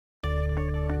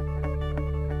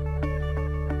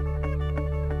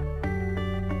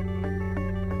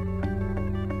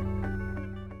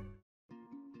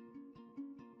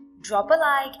Drop a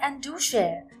like and do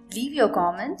share. Leave your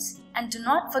comments and do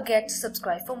not forget to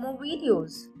subscribe for more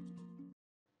videos.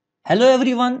 Hello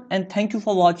everyone and thank you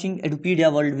for watching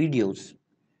Edupedia World videos.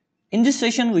 In this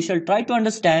session we shall try to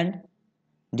understand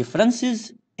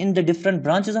differences in the different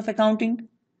branches of accounting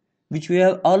which we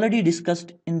have already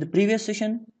discussed in the previous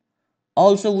session.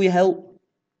 Also we have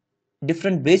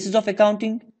different bases of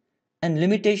accounting and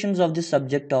limitations of the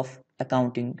subject of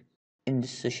accounting in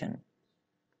this session.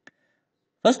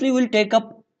 Firstly, we'll take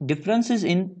up differences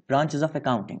in branches of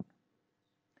accounting.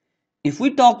 If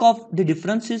we talk of the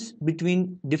differences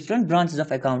between different branches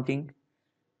of accounting,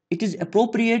 it is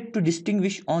appropriate to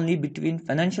distinguish only between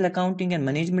financial accounting and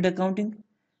management accounting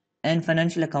and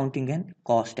financial accounting and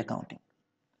cost accounting.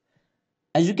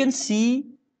 As you can see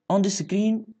on the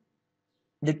screen,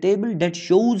 the table that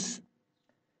shows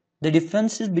the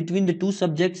differences between the two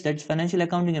subjects, that's financial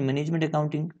accounting and management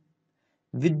accounting,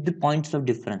 with the points of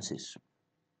differences.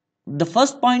 The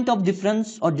first point of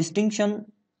difference or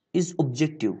distinction is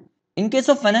objective. In case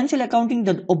of financial accounting,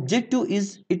 the objective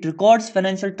is it records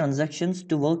financial transactions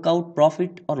to work out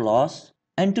profit or loss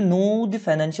and to know the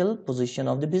financial position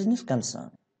of the business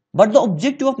concern. But the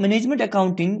objective of management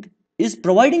accounting is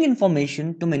providing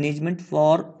information to management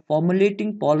for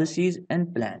formulating policies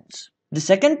and plans. The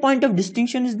second point of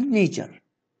distinction is the nature.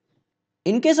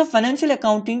 In case of financial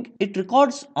accounting, it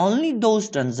records only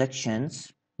those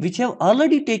transactions which have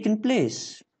already taken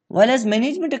place, while as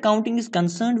management accounting is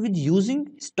concerned with using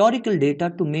historical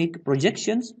data to make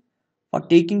projections for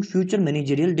taking future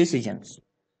managerial decisions.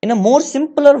 In a more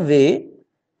simpler way,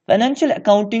 financial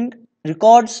accounting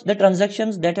records the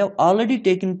transactions that have already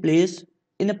taken place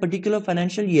in a particular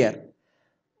financial year,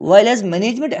 while as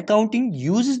management accounting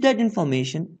uses that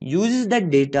information, uses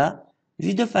that data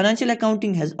which the financial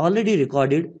accounting has already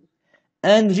recorded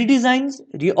and redesigns,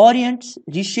 reorients,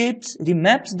 reshapes,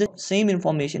 remaps the same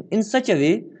information in such a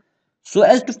way so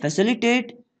as to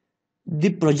facilitate the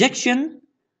projection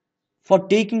for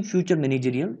taking future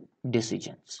managerial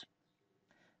decisions.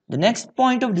 The next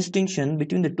point of distinction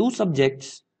between the two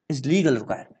subjects is legal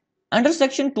requirement. Under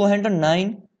section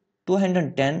 209,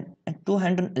 210 and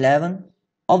 211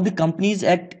 of the Companies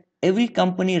Act, every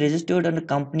company registered under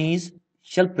companies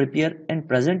shall prepare and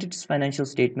present its financial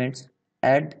statements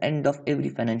at the end of every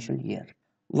financial year.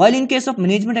 While in case of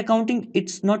management accounting,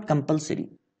 it's not compulsory.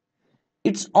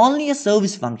 It's only a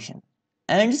service function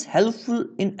and is helpful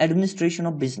in administration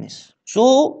of business.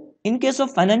 So, in case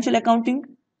of financial accounting,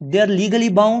 they are legally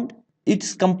bound.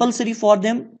 It's compulsory for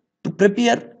them to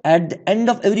prepare at the end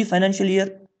of every financial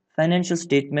year financial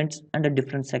statements under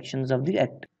different sections of the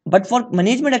Act. But for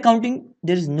management accounting,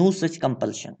 there is no such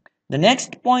compulsion. The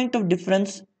next point of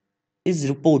difference is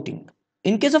reporting.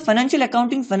 In case of financial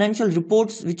accounting, financial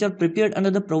reports which are prepared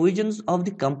under the provisions of the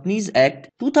Companies Act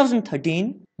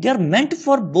 2013, they are meant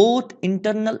for both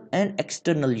internal and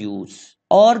external use,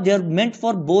 or they are meant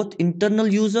for both internal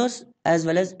users as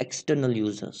well as external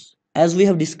users, as we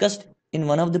have discussed in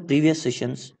one of the previous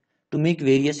sessions, to make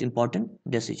various important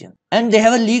decisions. And they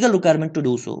have a legal requirement to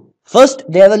do so. First,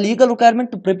 they have a legal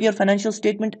requirement to prepare financial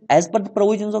statement as per the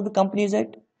provisions of the Companies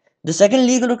Act. The second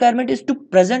legal requirement is to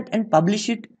present and publish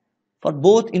it for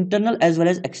both internal as well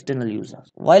as external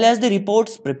users. While as the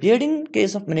reports prepared in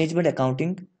case of management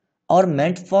accounting are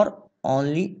meant for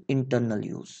only internal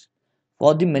use,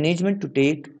 for the management to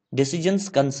take decisions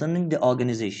concerning the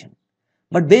organization,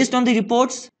 but based on the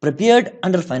reports prepared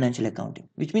under financial accounting,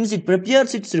 which means it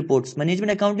prepares its reports.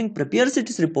 Management accounting prepares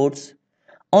its reports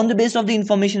on the basis of the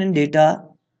information and data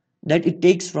that it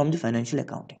takes from the financial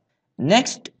accounting.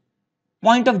 Next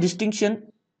point of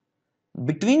distinction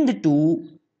between the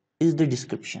two is the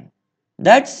description.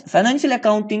 That's financial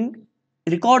accounting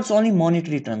records only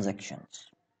monetary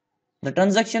transactions. The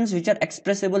transactions which are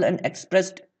expressible and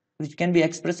expressed, which can be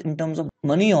expressed in terms of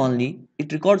money only,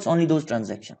 it records only those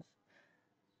transactions.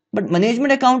 But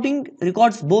management accounting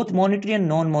records both monetary and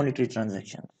non-monetary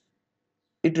transactions.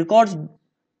 It records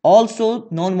also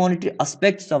non-monetary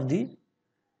aspects of the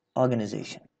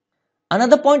organization.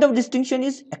 Another point of distinction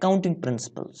is accounting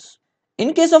principles.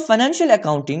 In case of financial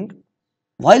accounting,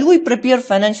 while we prepare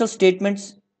financial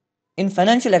statements in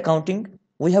financial accounting,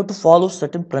 we have to follow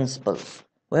certain principles.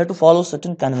 We have to follow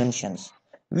certain conventions,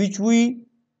 which we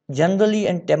generally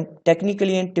and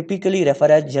technically and typically refer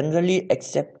as generally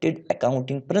accepted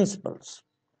accounting principles.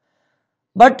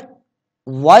 But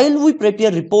while we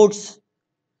prepare reports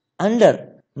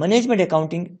under management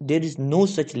accounting, there is no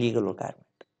such legal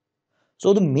requirement.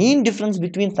 So the main difference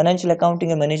between financial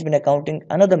accounting and management accounting,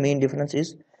 another main difference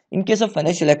is, in case of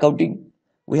financial accounting,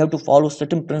 we have to follow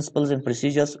certain principles and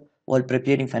procedures while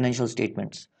preparing financial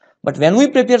statements. But when we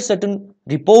prepare certain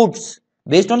reports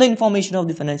Based on the information of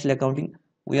the financial accounting,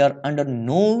 we are under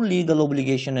no legal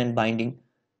obligation and binding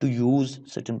to use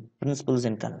certain principles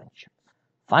and conventions.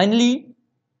 Finally,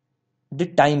 the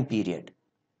time period.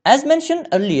 As mentioned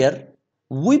earlier,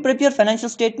 we prepare financial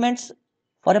statements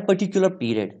for a particular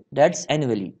period, that's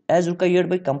annually, as required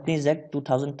by Companies Act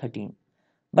 2013.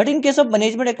 But in case of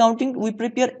management accounting, we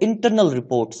prepare internal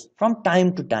reports from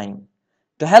time to time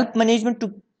to help management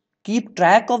to keep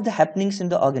track of the happenings in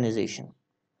the organization.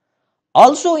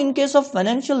 Also, in case of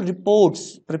financial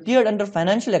reports prepared under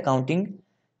financial accounting,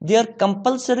 they are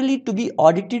compulsorily to be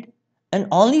audited and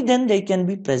only then they can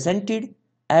be presented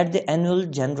at the annual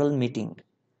general meeting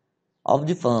of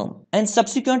the firm and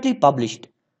subsequently published.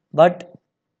 But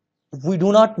we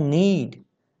do not need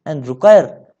and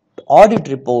require audit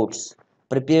reports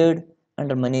prepared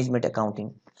under management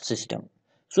accounting system.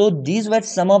 So these were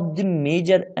some of the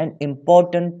major and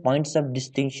important points of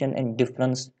distinction and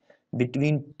difference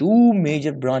between two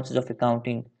major branches of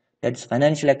accounting, that's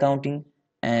financial accounting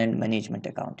and management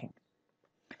accounting.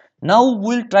 Now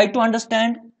we'll try to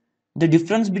understand the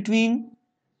difference between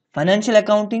financial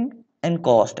accounting and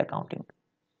cost accounting.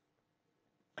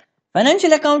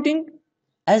 Financial accounting,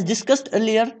 as discussed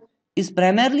earlier, is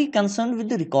primarily concerned with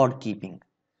the record keeping,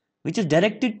 which is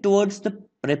directed towards the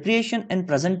preparation and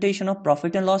presentation of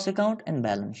profit and loss account and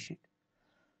balance sheet.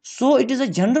 So it is a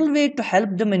general way to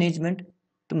help the management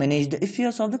to manage the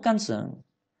affairs of the concern,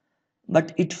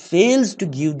 but it fails to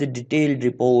give the detailed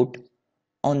report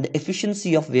on the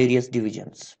efficiency of various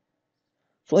divisions.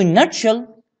 So in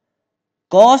nutshell,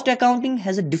 cost accounting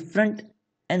has a different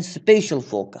and special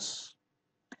focus.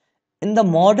 In the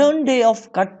modern day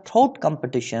of cutthroat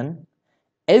competition,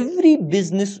 every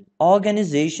business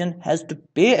organization has to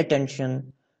pay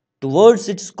attention towards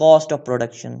its cost of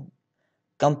production,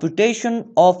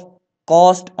 computation of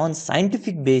cost on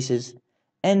scientific basis,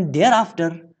 and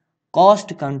thereafter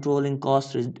cost control and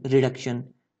cost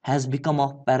reduction has become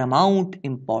of paramount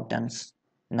importance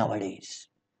nowadays.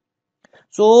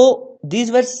 So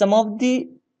these were some of the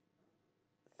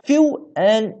few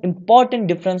and important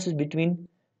differences between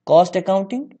cost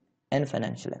accounting and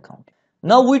financial accounting.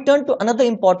 Now we turn to another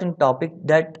important topic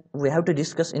that we have to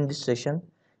discuss in this session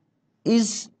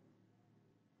is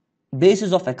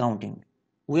basis of accounting.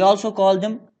 We also call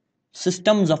them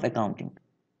systems of accounting.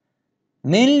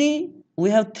 Mainly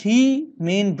we have three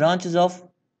main branches of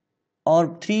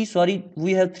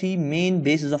we have three main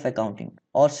bases of accounting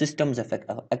or systems of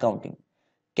accounting: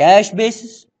 cash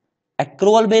basis,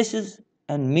 accrual basis,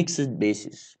 and mixed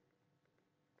basis.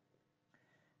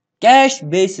 Cash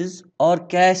basis or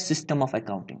cash system of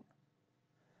accounting.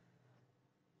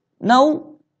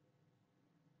 Now,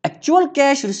 actual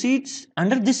cash receipts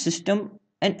under this system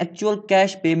and actual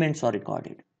cash payments are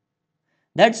recorded.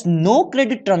 That's no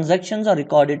credit transactions are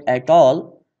recorded at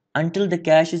all until the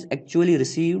cash is actually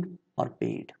received or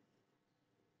paid.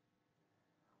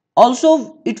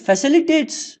 Also, it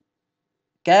facilitates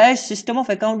cash system of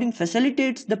accounting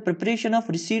facilitates the preparation of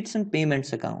receipts and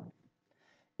payments account.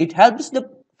 It helps the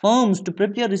firms to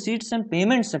prepare receipts and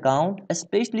payments account,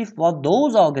 especially for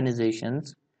those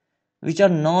organizations which are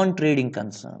non-trading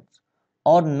concerns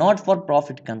or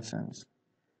not-for-profit concerns.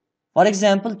 For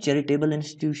example, charitable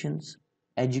institutions,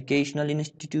 educational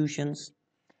institutions,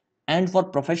 and for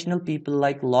professional people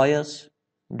like lawyers,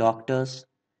 doctors,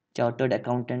 chartered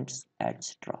accountants,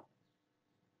 etc.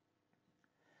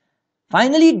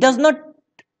 Finally, it does not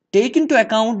take into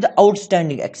account the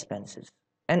outstanding expenses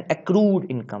and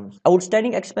accrued incomes.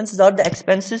 Outstanding expenses are the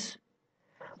expenses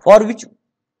for which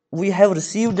we have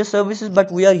received the services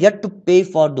but we are yet to pay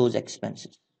for those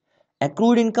expenses.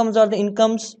 Accrued incomes are the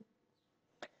incomes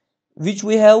which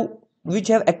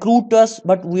have accrued to us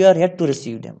but we are yet to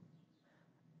receive them.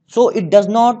 So it does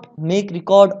not make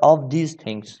record of these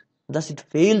things. Thus it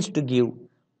fails to give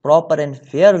proper and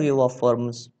fair view of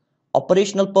firms'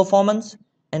 operational performance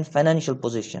and financial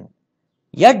position.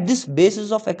 Yet this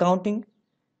basis of accounting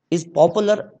is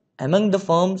popular among the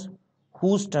firms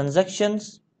whose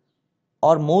transactions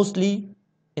are mostly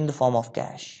in the form of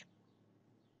cash.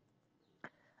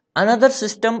 Another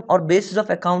system or basis of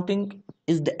accounting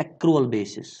is the accrual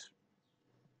basis.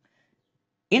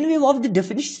 In view of the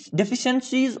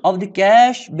deficiencies of the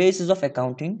cash basis of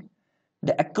accounting,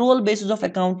 the accrual basis of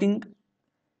accounting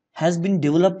has been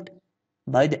developed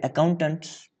by the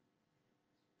accountants.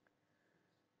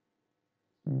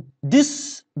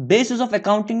 This basis of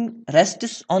accounting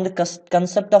rests on the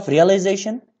concept of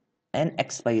realization and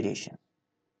expiration.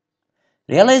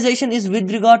 Realization is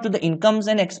with regard to the incomes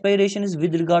and expiration is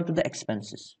with regard to the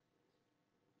expenses.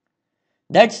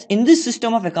 That's in this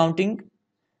system of accounting,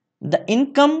 the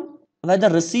income, whether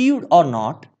received or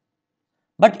not,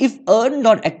 But if earned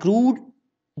or accrued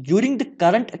during the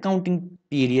current accounting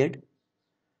period,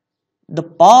 the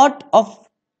part of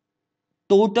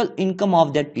total income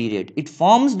of that period. It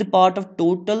forms the part of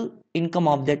total income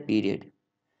of that period.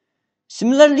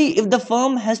 Similarly, if the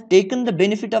firm has taken the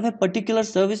benefit of a particular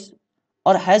service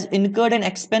or has incurred an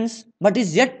expense but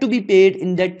is yet to be paid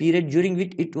in that period during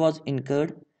which it was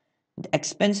incurred, the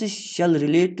expenses shall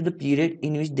relate to the period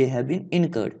in which they have been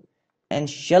incurred and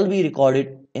shall be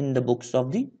recorded in the books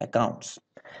of the accounts.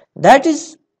 That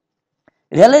is,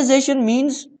 realization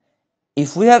means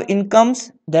if we have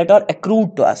incomes that are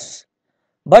accrued to us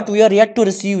but we are yet to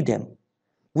receive them,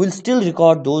 we'll still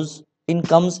record those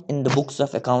incomes in the books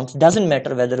of accounts. Doesn't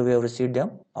matter whether we have received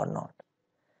them or not.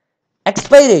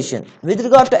 Expiration with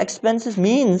regard to expenses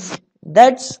means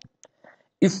that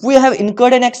if we have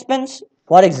incurred an expense,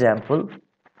 for example,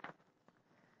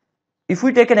 if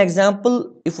we take an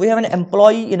example, if we have an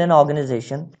employee in an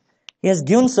organization, he has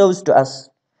given service to us.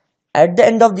 At the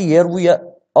end of the year,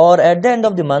 or at the end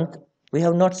of the month, we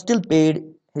have not still paid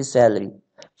his salary.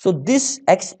 So this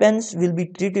expense will be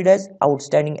treated as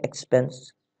outstanding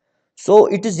expense. So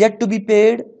it is yet to be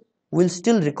paid. We'll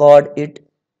still record it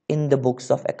in the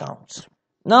books of accounts.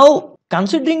 Now,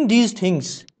 considering these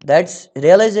things, that's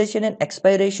realization and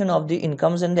expiration of the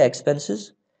incomes and the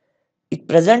expenses, it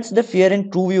presents the fair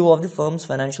and true view of the firm's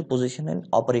financial position and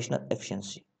operational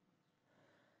efficiency.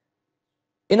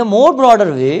 In a more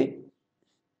broader way,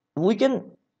 we can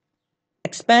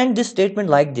expand this statement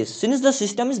like this: since the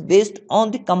system is based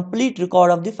on the complete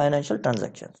record of the financial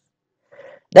transactions,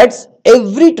 that's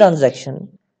every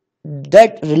transaction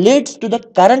that relates to the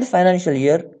current financial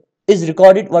year is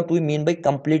recorded. What we mean by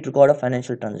complete record of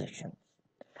financial transaction,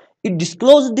 it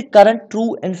discloses the correct,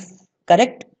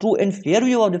 true and fair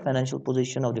view of the financial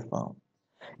position of the firm.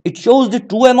 It shows the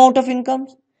true amount of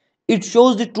incomes, it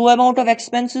shows the true amount of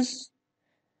expenses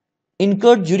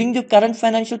incurred during the current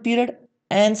financial period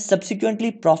and subsequently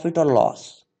profit or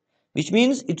loss, which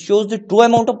means it shows the true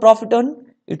amount of profit earned,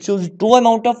 it shows the true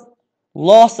amount of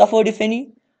loss suffered if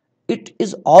any. It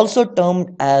is also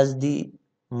termed as the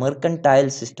mercantile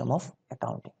system of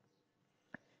accounting.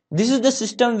 This is the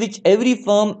system which every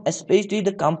firm, especially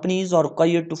the companies, are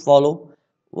required to follow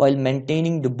while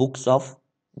maintaining the books of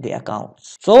the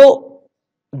accounts. So,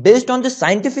 based on the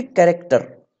scientific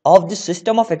character of the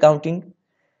system of accounting,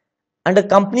 under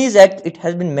Companies Act, it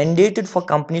has been mandated for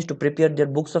companies to prepare their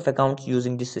books of accounts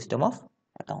using this system of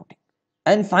accounting.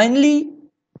 And finally,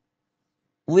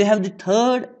 we have the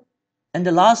third and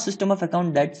the last system of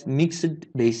account, that's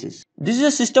mixed basis. This is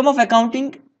a system of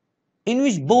accounting in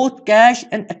which both cash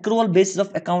and accrual basis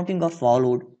of accounting are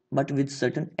followed, but with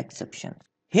certain exceptions.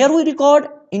 Here we record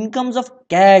incomes of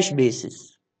cash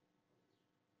basis.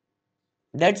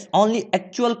 That's only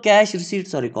actual cash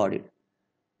receipts are recorded,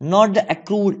 not the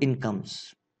accrued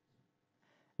incomes.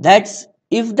 That's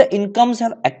if the incomes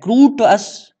have accrued to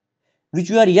us, which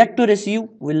we are yet to receive,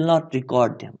 will not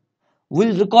record them.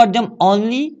 We'll record them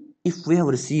only if we have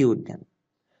received them.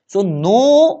 So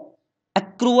no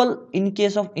accrual in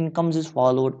case of incomes is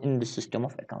followed in the system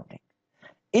of accounting.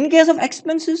 In case of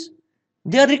expenses,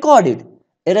 they are recorded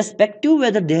irrespective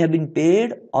whether they have been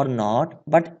paid or not,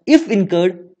 but if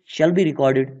incurred, shall be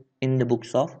recorded in the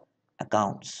books of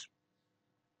accounts.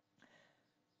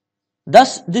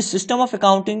 Thus, this system of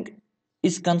accounting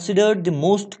is considered the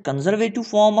most conservative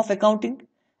form of accounting,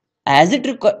 as it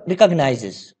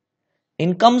recognizes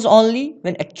incomes only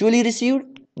when actually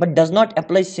received, but does not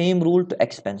apply same rule to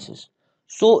expenses.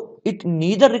 So it is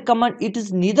neither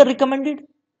recommended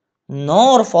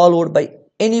nor followed by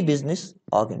any business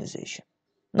organization.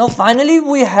 Now finally,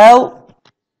 we have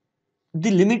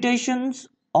the limitations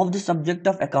of the subject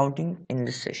of accounting in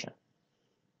this session.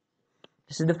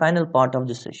 This is the final part of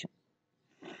this session.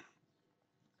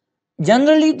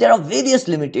 Generally, there are various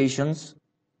limitations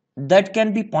that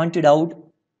can be pointed out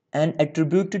and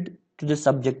attributed to the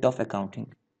subject of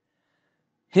accounting.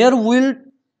 Here we'll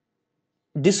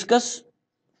discuss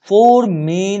 4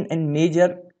 main and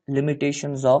major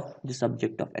limitations of the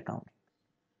subject of accounting.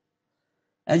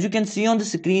 As you can see on the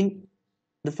screen,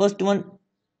 the first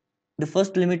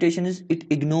limitation is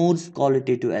it ignores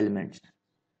qualitative elements.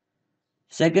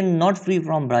 Second, not free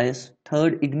from bias.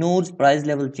 Third, ignores price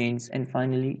level change. And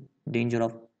finally, danger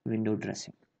of window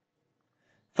dressing.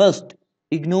 First,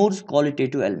 ignores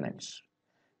qualitative elements.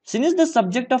 Since the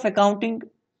subject of accounting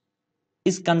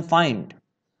is confined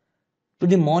to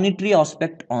the monetary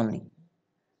aspect only,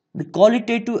 the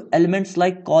qualitative elements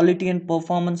like quality and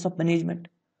performance of management,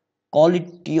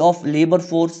 quality of labor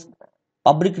force,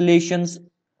 public relations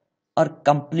are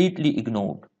completely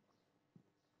ignored.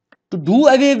 To do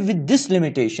away with this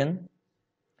limitation,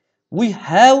 We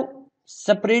have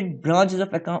separate branches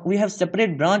of account. We have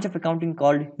separate branch of accounting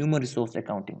called human resource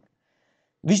accounting,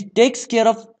 which takes care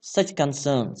of such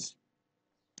concerns,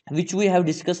 which we have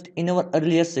discussed in our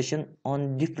earlier session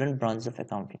on different branches of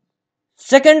accounting.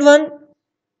 Second one,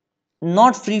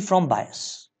 not free from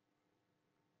bias.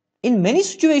 In many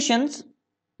situations,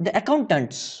 the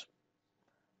accountants,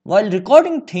 while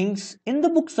recording things in the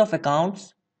books of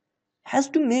accounts, has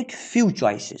to make few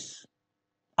choices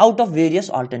out of various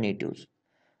alternatives.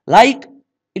 Like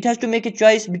it has to make a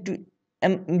choice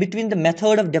between the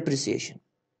method of depreciation,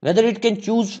 whether it can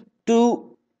choose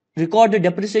to record the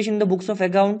depreciation in the books of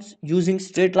accounts using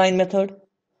straight line method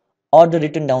or the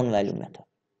written down value method.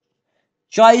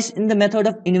 Choice in the method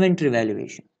of inventory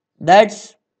valuation,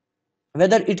 that's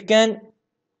whether it can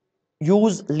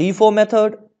use LIFO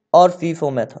method or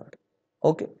FIFO method.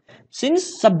 Okay,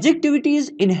 since subjectivity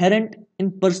is inherent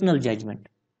in personal judgment,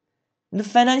 the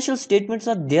financial statements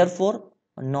are therefore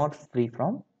not free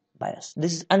from bias.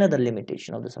 This is another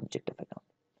limitation of the subjective account.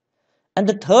 And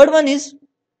the third one is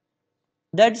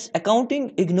that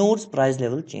accounting ignores price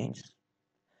level changes.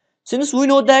 Since we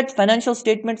know that financial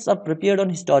statements are prepared on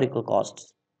historical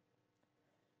costs,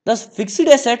 thus fixed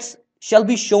assets shall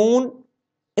be shown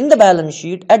in the balance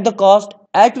sheet at the cost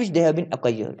at which they have been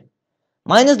acquired,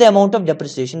 minus the amount of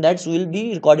depreciation, that will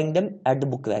be recording them at the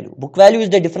book value. Book value is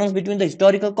the difference between the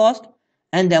historical cost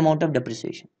and the amount of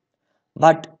depreciation,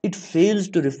 but it fails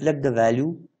to reflect the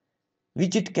value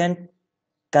which it can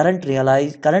currently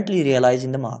realize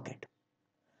in the market.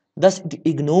 Thus, it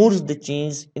ignores the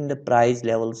change in the price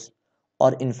levels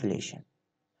or inflation.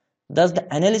 Thus,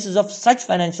 the analysis of such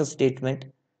financial statement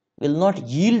will not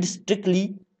yield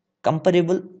strictly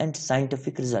comparable and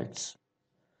scientific results.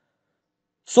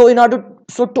 So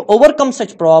to overcome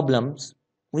such problems,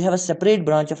 we have a separate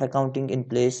branch of accounting in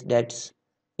place, that's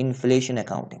inflation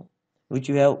accounting, which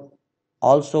we have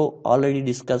also already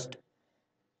discussed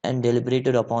and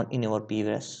deliberated upon in our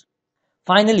previous.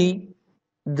 Finally,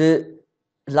 the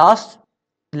last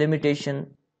limitation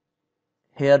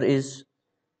here is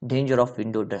danger of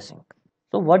window dressing.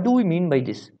 So what do we mean by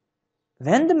this?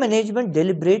 When the management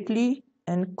deliberately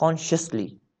and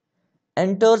consciously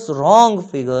enters wrong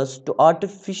figures to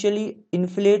artificially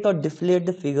inflate or deflate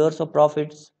the figures of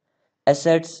profits,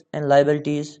 assets, and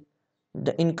liabilities,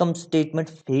 the income statement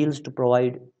fails to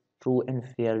provide true and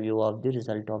fair view of the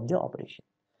result of the operation,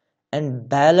 and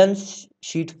balance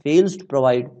sheet fails to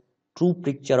provide true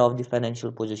picture of the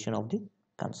financial position of the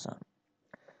concern.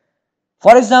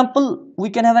 For example, we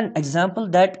can have an example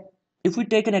that if we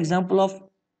take an example of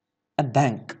a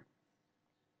bank,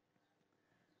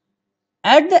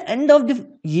 at the end of the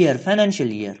year, financial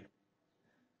year,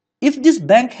 if this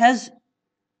bank has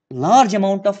large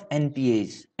amount of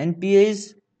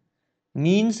NPAs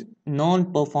means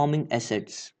non-performing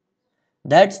assets.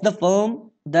 That's the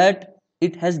firm that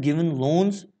it has given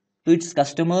loans to its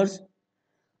customers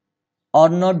are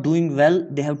not doing well,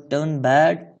 they have turned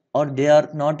bad, or they are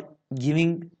not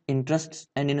giving interests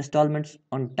and installments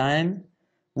on time.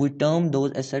 We term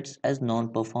those assets as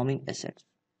non-performing assets.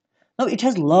 Now it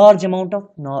has large amount of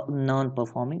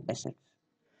non-performing assets.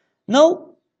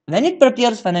 Now when it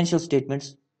prepares financial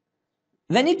statements,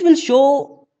 when it will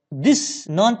show this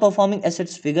non-performing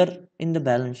assets figure in the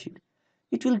balance sheet,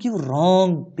 it will give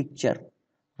wrong picture,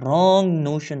 wrong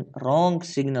notion, wrong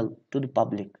signal to the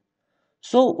public.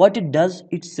 So what it does,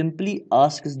 it simply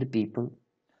asks the people,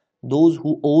 those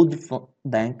who owe the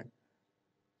bank,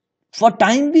 for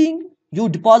time being you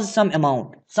deposit some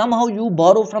amount. Somehow you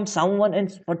borrow from someone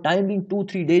and for time being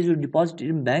 2-3 days you deposit it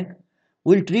in bank.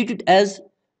 We'll treat it as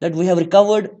that we have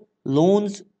recovered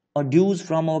loans or dues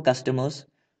from our customers.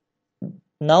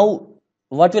 Now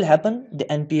what will happen? The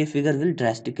NPA figure will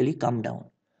drastically come down.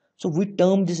 So we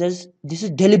term this as, this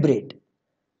is deliberate.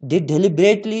 They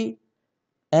deliberately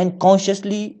and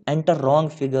consciously enter wrong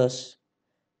figures,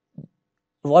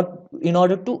 what, in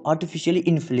order to artificially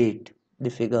inflate the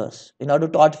figures, in order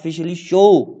to artificially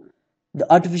show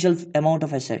the artificial amount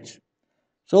of assets.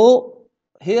 So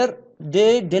here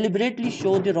they deliberately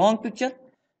show the wrong picture,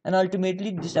 and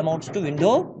ultimately this amounts to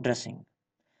window dressing.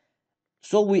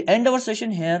 So we end our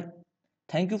session here.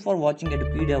 Thank you for watching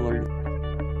Edupedia World.